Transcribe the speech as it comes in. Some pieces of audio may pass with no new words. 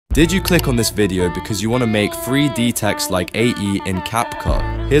Did you click on this video because you want to make 3D text like AE in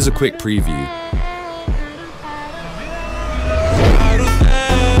CapCut? Here's a quick preview.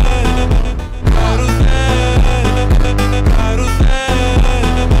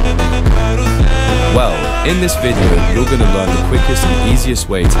 Well, in this video, you're going to learn the quickest and easiest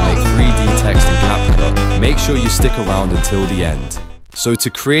way to make 3D text in CapCut. Make sure you stick around until the end. So to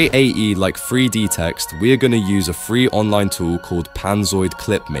create AE like 3D text, we are going to use a free online tool called Panzoid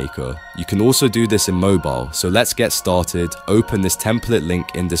Clip Maker. You can also do this in mobile, so let's get started. Open this template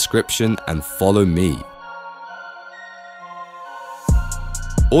link in description and follow me.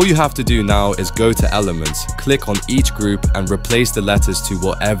 All you have to do now is go to Elements, click on each group and replace the letters to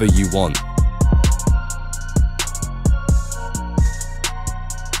whatever you want.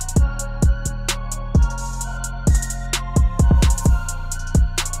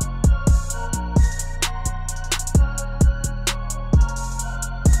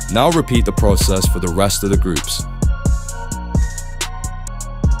 Now repeat the process for the rest of the groups.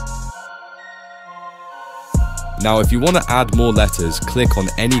 Now if you want to add more letters, click on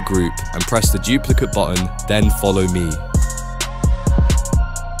any group and press the duplicate button, then follow me.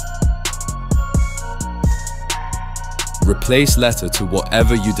 Replace letter to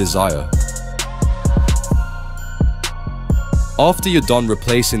whatever you desire. After you're done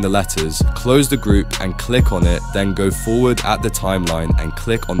replacing the letters, close the group and click on it, then go forward at the timeline and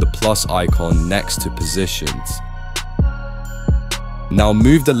click on the plus icon next to positions. Now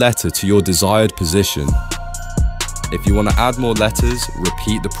move the letter to your desired position. If you want to add more letters,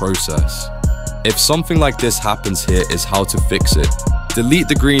 repeat the process. If something like this happens, here is how to fix it. Delete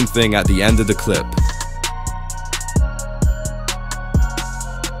the green thing at the end of the clip.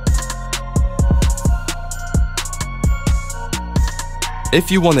 If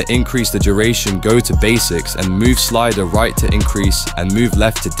you want to increase the duration, go to basics and move slider right to increase and move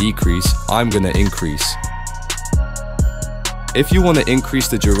left to decrease. I'm going to increase. If you want to increase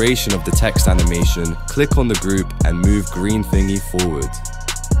the duration of the text animation, click on the group and move green thingy forward.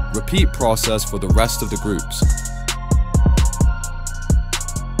 Repeat process for the rest of the groups.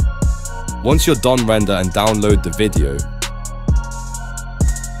 Once you're done, render and download the video.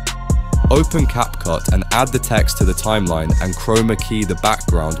 Open CapCut and add the text to the timeline and chroma key the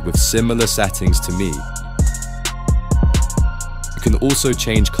background with similar settings to me. You can also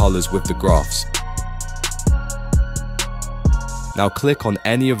change colors with the graphs. Now click on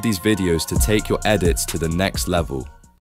any of these videos to take your edits to the next level.